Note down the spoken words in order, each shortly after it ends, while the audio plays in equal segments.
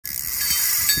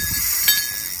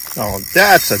Oh,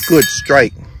 that's a good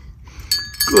strike.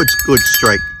 Good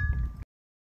strike.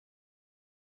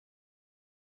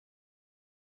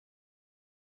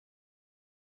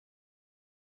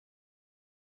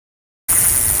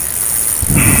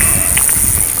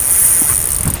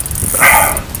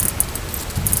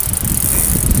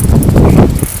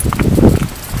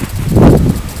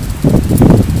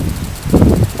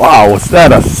 Wow, was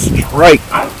that a strike?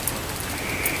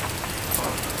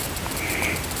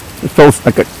 It feels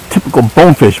like a typical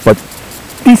bonefish, but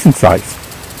decent size.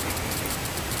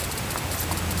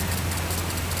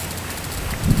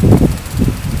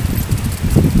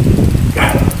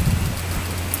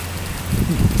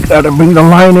 Gotta bring the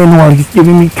line in while he's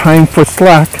giving me time for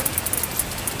slack.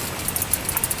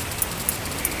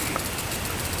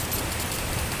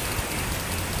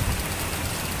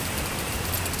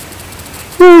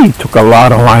 Ooh, he took a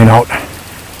lot of line out.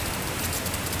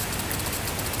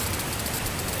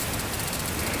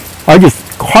 I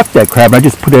just caught that crab. I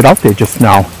just put it out there just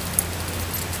now.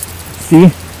 See?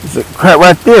 There's a crab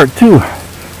right there too.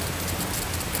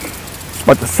 It's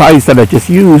about the size that I just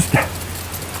used.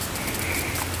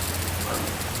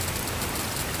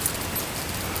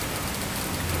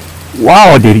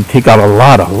 Wow, did he take out a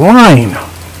lot of line.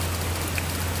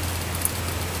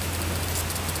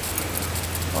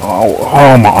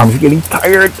 Oh, my arm's getting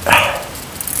tired.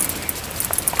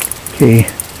 Okay,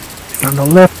 he's on the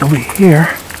left over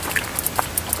here.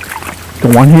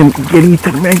 Don't want him getting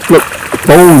to the next. Look,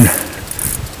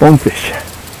 bonefish.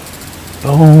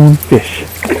 Bonefish.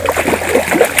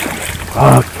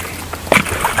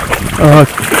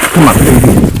 Okay, come on,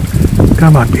 baby.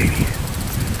 Come on, baby.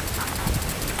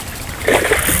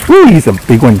 Ooh, he's a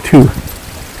big one too.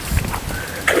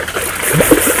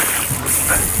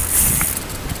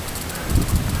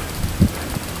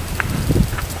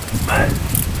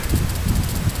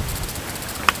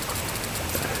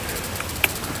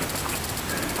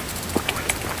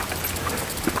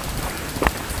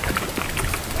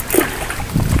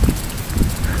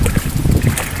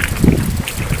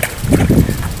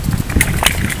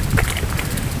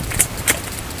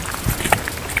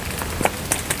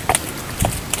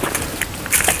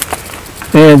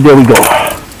 And there we go.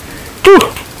 Whew.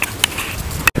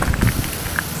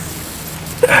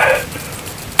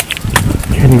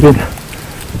 Can't even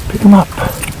pick him up.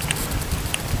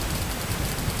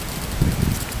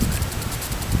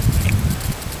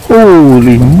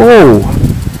 Holy mo!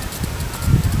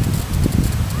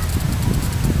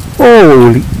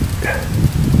 Holy!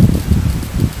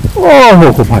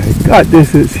 Oh my God!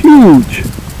 This is huge.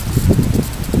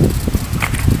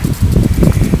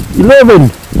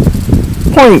 11.1.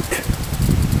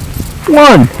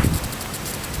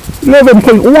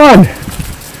 11.1.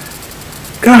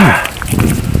 God.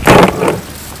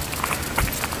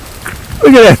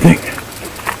 Look at that thing.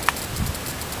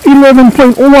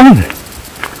 11.1.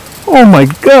 Oh my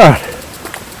God.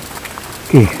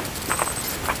 Okay.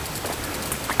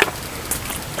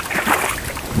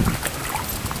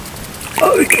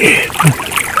 Okay.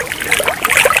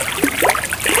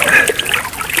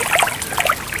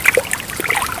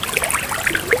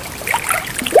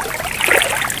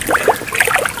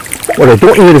 What I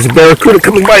don't need is a barracuda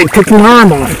coming by and taking my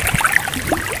arm on.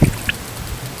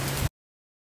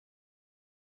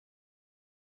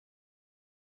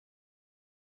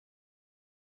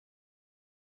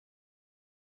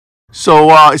 So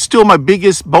it's still my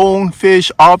biggest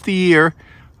bonefish of the year.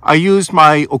 I used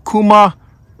my Okuma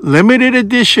limited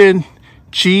edition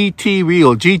GT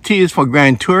reel. GT is for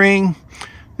Grand Touring.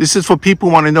 This is for people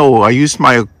who want to know. I used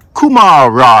my Okuma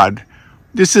rod.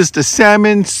 This is the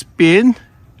salmon spin.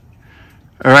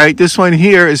 All right, this one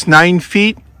here is 9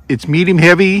 feet. It's medium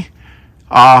heavy,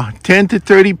 10 to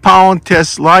 30 pound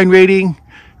test line rating,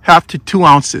 1/2 to 2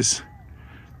 ounces.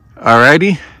 All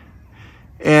righty.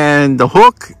 And the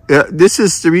hook, this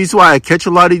is the reason why I catch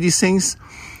a lot of these things.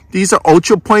 These are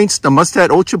Ultra Points, the Mustad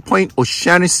Ultra Point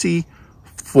O'Shaughnessy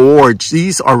Forge.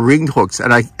 These are ring hooks.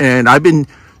 And I've been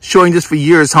showing this for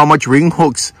years, how much ring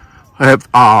hooks have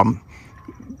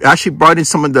actually brought in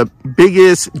some of the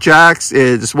biggest jacks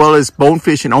as well as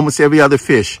bonefish and almost every other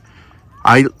fish.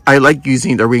 I like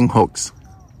using the ring hooks.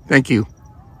 Thank you.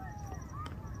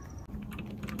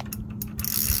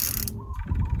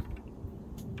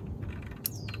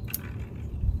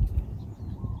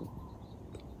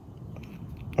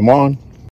 I'm on.